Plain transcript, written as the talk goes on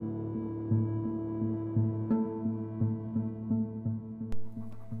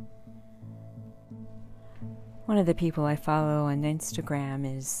One of the people I follow on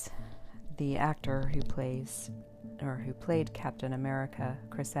Instagram is the actor who played Captain America,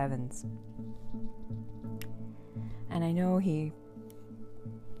 Chris Evans. And I know he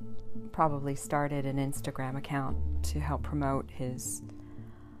probably started an Instagram account to help promote his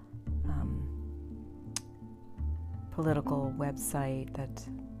political website that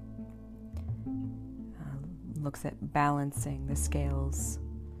looks at balancing the scales,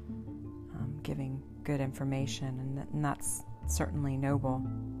 giving good information, and that's certainly noble.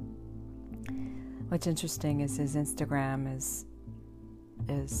 What's interesting is his Instagram is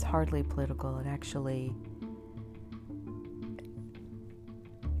hardly political. It actually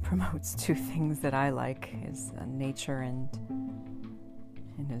promotes two things that I like: is nature and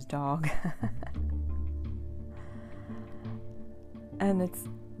his dog. and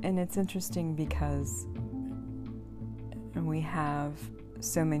it's interesting because we have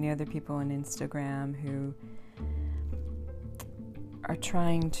so many other people on Instagram who are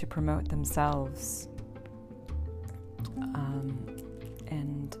trying to promote themselves,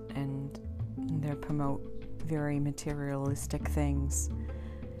 and they promote very materialistic things.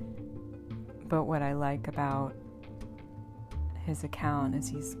 But what I like about his account is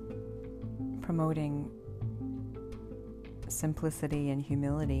he's promoting simplicity and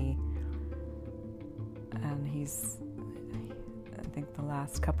humility, and I think the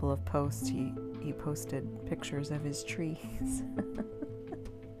last couple of posts he posted pictures of his trees.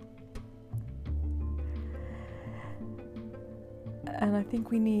 And I think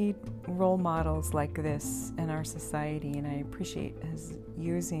we need role models like this in our society, and I appreciate his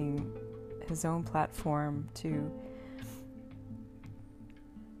using his own platform to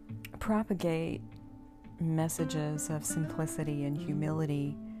propagate messages of simplicity and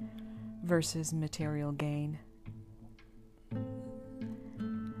humility versus material gain.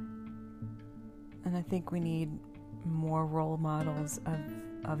 And I think we need more role models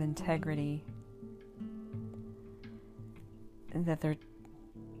of integrity, and that they're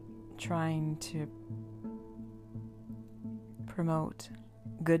trying to promote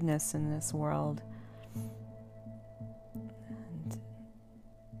goodness in this world, and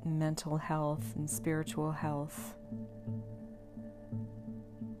mental health and spiritual health,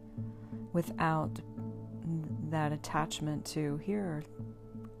 without that attachment to, here,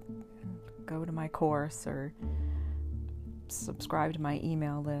 go to my course or subscribe to my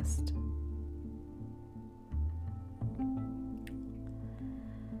email list.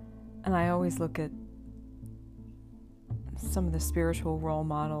 And I always look at some of the spiritual role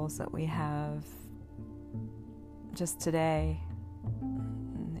models that we have just today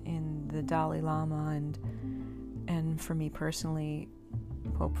in the Dalai Lama and for me personally,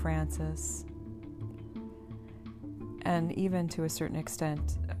 Pope Francis, and even to a certain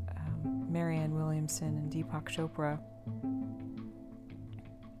extent Marianne Williamson and Deepak Chopra.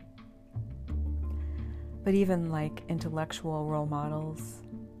 But even like intellectual role models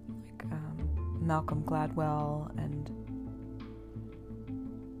like Malcolm Gladwell, and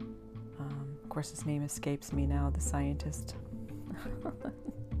of course his name escapes me now, the scientist,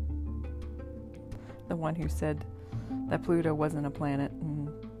 the one who said that Pluto wasn't a planet,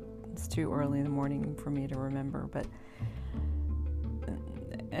 and it's too early in the morning for me to remember, but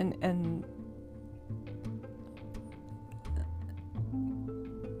and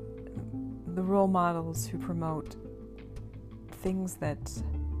the role models who promote things that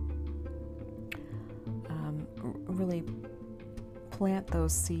really plant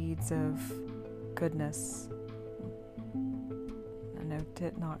those seeds of goodness. I know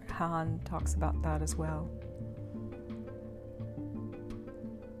Thich Nhat Hanh talks about that as well.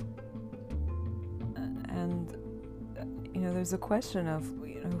 And there's a question of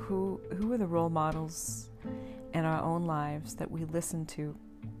who are the role models in our own lives that we listen to,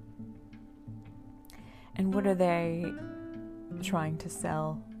 and what are they trying to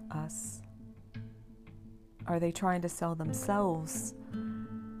sell us? Are they trying to sell themselves,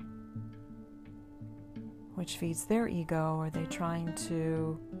 which feeds their ego? Or are they trying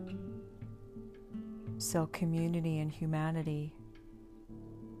to sell community and humanity?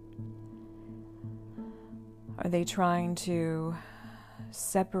 Are they trying to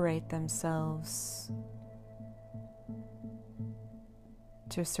separate themselves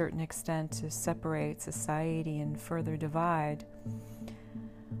to a certain extent, to separate society and further divide?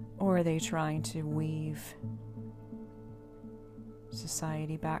 Or are they trying to weave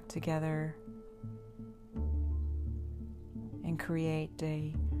society back together and create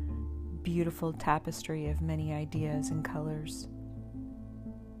a beautiful tapestry of many ideas and colors?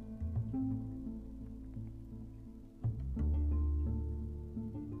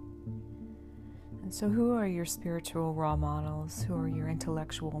 So who are your spiritual role models? Who are your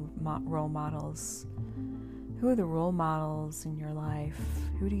intellectual role models? Who are the role models in your life?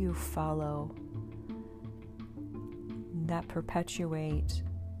 Who do you follow that perpetuate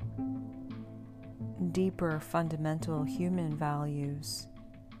deeper, fundamental human values?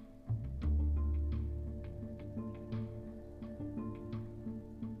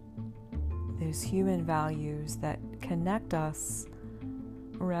 Those human values that connect us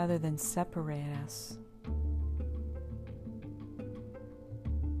rather than separate us.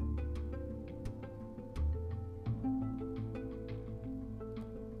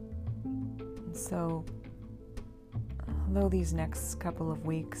 And so, although these next couple of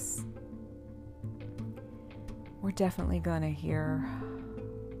weeks, we're definitely going to hear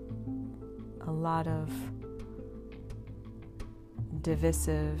a lot of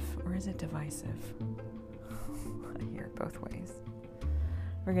divisive, or is it divisive? I hear it both ways.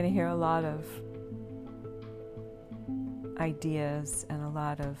 We're going to hear a lot of ideas and a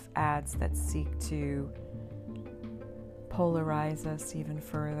lot of ads that seek to polarize us even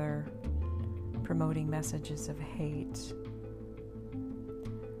further, promoting messages of hate.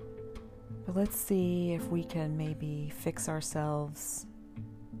 But let's see if we can maybe fix ourselves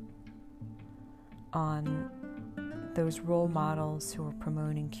on those role models who are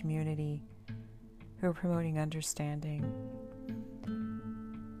promoting community, who are promoting understanding,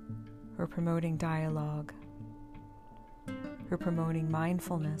 who are promoting dialogue, who are promoting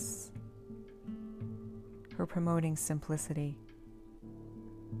mindfulness, who are promoting simplicity.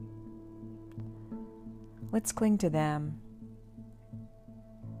 Let's cling to them.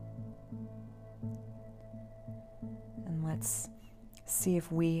 And let's see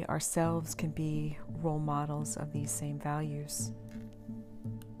if we ourselves can be role models of these same values.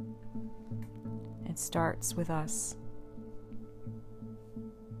 It starts with us.